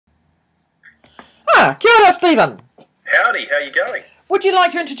Kia ora, Stephen. Howdy, how are you going? Would you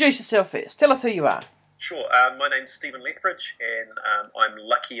like to introduce yourself first? Tell us who you are. Sure. My name's Stephen Lethbridge, and I'm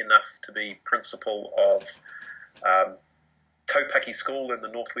lucky enough to be principal of Taupaki School in the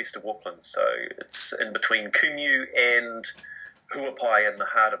northwest of Auckland. So it's in between Kumu and Huapai in the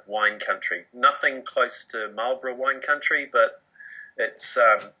heart of wine country. Nothing close to Marlborough wine country, but it's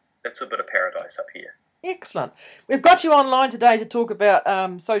a bit of paradise up here. Excellent. We've got you online today to talk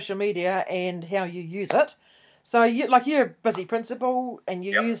about social media and how you use it. So you're a busy principal and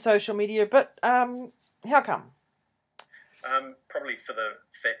you use social media, but how come? Probably for the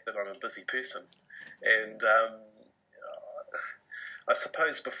fact that I'm a busy person. And I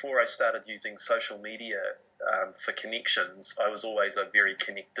suppose before I started using social media for connections, I was always a very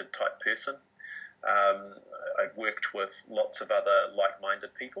connected type person. I worked with lots of other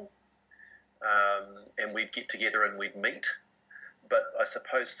like-minded people, and we'd get together and we'd meet. But I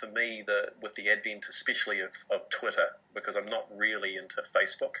suppose for me, with the advent especially of Twitter, because I'm not really into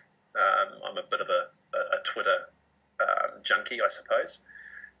Facebook, I'm a bit of a Twitter junkie, I suppose.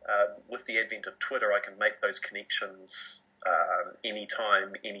 With the advent of Twitter, I can make those connections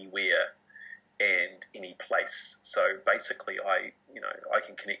anytime, anywhere, and any place. So basically, I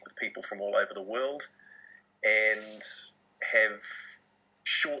can connect with people from all over the world and have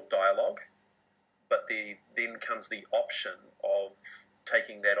short dialogue. But then comes the option of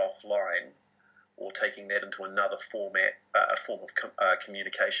taking that offline or taking that into another format, a form of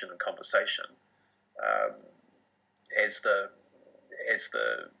communication and conversation, as the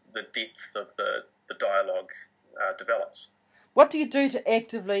depth of the dialogue develops. What do you do to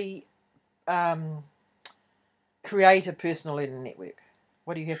actively create a personal learning network?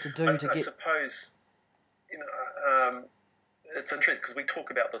 What do you have to do to get... I suppose, it's interesting because we talk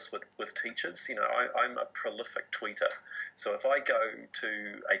about this with teachers. I'm a prolific tweeter. So if I go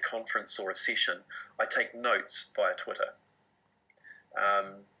to a conference or a session, I take notes via Twitter.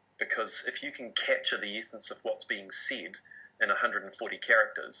 Because if you can capture the essence of what's being said in 140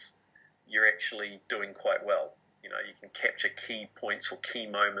 characters, you're actually doing quite well. You can capture key points or key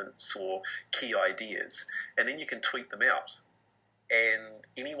moments or key ideas, and then you can tweet them out. And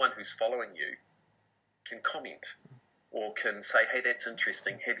anyone who's following you can comment or can say, hey, that's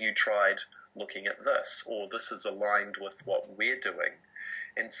interesting. Have you tried looking at this? Or this is aligned with what we're doing.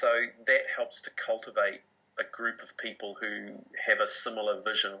 And so that helps to cultivate a group of people who have a similar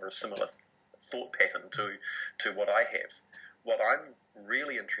vision or a similar thought pattern to what I have. What I'm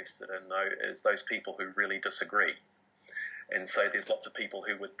really interested in, though, is those people who really disagree. And so there's lots of people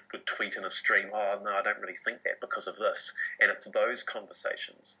who would tweet in a stream, oh, no, I don't really think that because of this. And it's those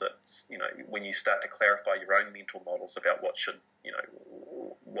conversations that, when you start to clarify your own mental models about what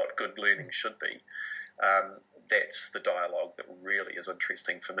good learning should be, that's the dialogue that really is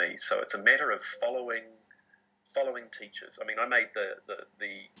interesting for me. So it's a matter of following teachers. I mean, I made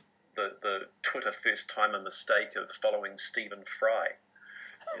the Twitter first-timer mistake of following Stephen Fry.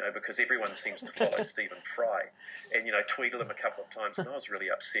 Because everyone seems to follow Stephen Fry, and tweeted him a couple of times, and I was really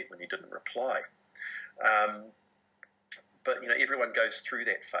upset when he didn't reply. But everyone goes through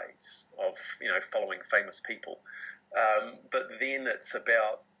that phase of following famous people. But then it's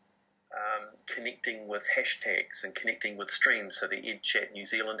about connecting with hashtags and connecting with streams, so the EdChat New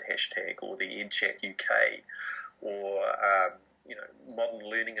Zealand hashtag or the EdChat UK, or modern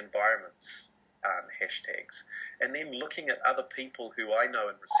learning environments. Hashtags, and then looking at other people who I know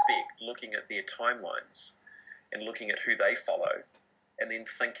and respect, looking at their timelines and looking at who they follow, and then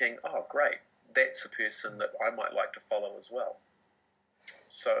thinking, oh, great, that's a person that I might like to follow as well.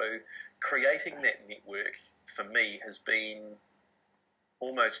 So creating that network for me has been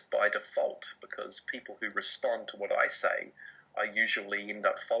almost by default, because people who respond to what I say, I usually end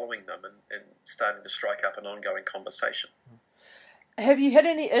up following them and starting to strike up an ongoing conversation. Have you had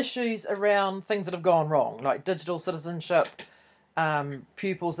any issues around things that have gone wrong, like digital citizenship,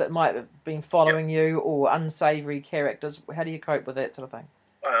 pupils that might have been following you, or unsavoury characters? How do you cope with that sort of thing?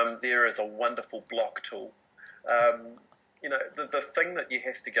 There is a wonderful block tool. The thing that you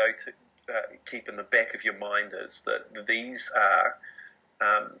have to go to keep in the back of your mind is that these are,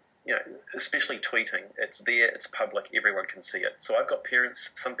 especially tweeting, it's there, it's public, everyone can see it. So I've got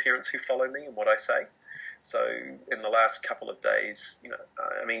some parents who follow me and what I say. So in the last couple of days,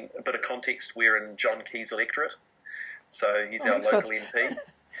 a bit of context, we're in John Key's electorate. So he's our local MP.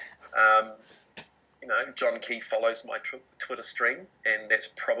 John Key follows my Twitter stream, and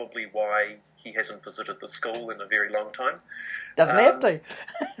that's probably why he hasn't visited the school in a very long time. Doesn't have to.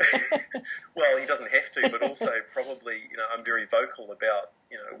 Well, he doesn't have to, but also probably, I'm very vocal about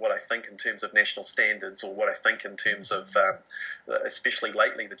what I think in terms of national standards, or what I think in terms of, especially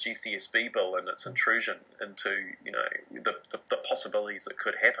lately, the GCSB bill and its intrusion into the possibilities that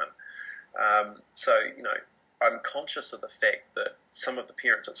could happen. So I'm conscious of the fact that some of the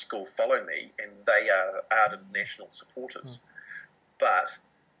parents at school follow me, and they are ardent national supporters, but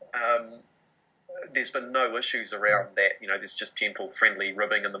there's been no issues around that. There's just gentle, friendly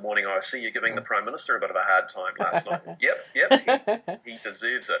ribbing in the morning. I see you're giving the Prime Minister a bit of a hard time last night. Yep, he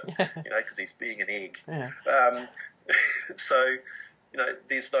deserves it, because he's being an egg. Yeah. So,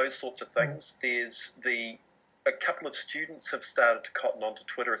 there's those sorts of things. There's a couple of students have started to cotton onto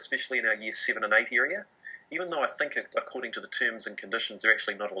Twitter, especially in our Year 7 and 8 area, even though I think, according to the terms and conditions, they're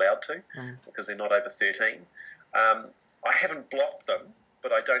actually not allowed to, because they're not over 13. I haven't blocked them,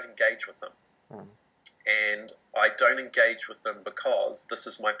 but I don't engage with them. And I don't engage with them because this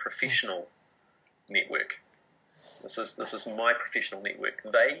is my professional network. This is my professional network.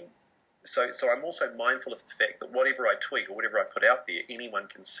 So I'm also mindful of the fact that whatever I tweet or whatever I put out there, anyone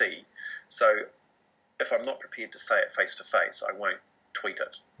can see. So if I'm not prepared to say it face to face, I won't tweet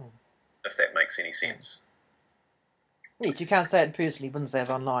it, if that makes any sense. Yeah, you can't say it personally, you wouldn't say it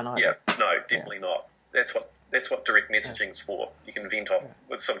online either. Yeah, no, definitely not. That's what direct messaging's for. You can vent off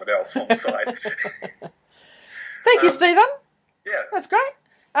with someone else on the side. Thank you, Stephen. Yeah. That's great.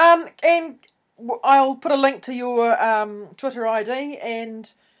 And I'll put a link to your Twitter ID,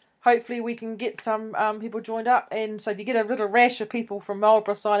 and hopefully we can get some people joined up. And so if you get a little rash of people from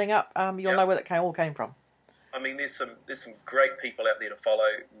Marlborough signing up, you'll know where it all came from. I mean, there's some great people out there to follow,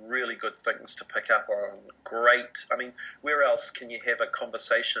 really good things to pick up on. Great. I mean, where else can you have a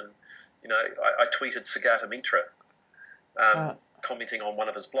conversation? I tweeted Sagata Mitra commenting on one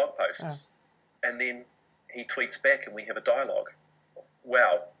of his blog posts, and then he tweets back and we have a dialogue.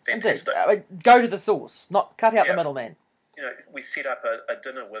 Wow, fantastic. Go to the source, not cut out the middleman. We set up a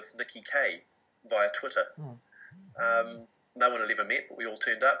dinner with Nikki Kay via Twitter. No one had ever met, but we all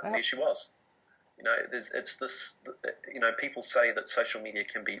turned up, and there she was. It's this. People say that social media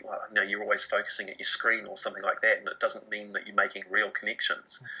can be like, you're always focusing at your screen or something like that, and it doesn't mean that you're making real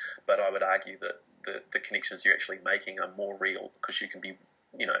connections. But I would argue that the connections you're actually making are more real, because you can be,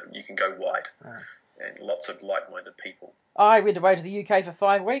 you can go wide, and lots of like-minded people. I went away to the UK for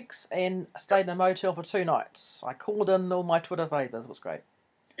 5 weeks and stayed in a motel for 2 nights. I called in all my Twitter favours. It was great.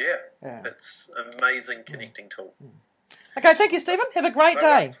 Yeah. It's an amazing connecting tool. Okay, thank you, Stephen. Have a great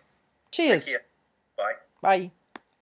day. Cheers. Bye. Bye.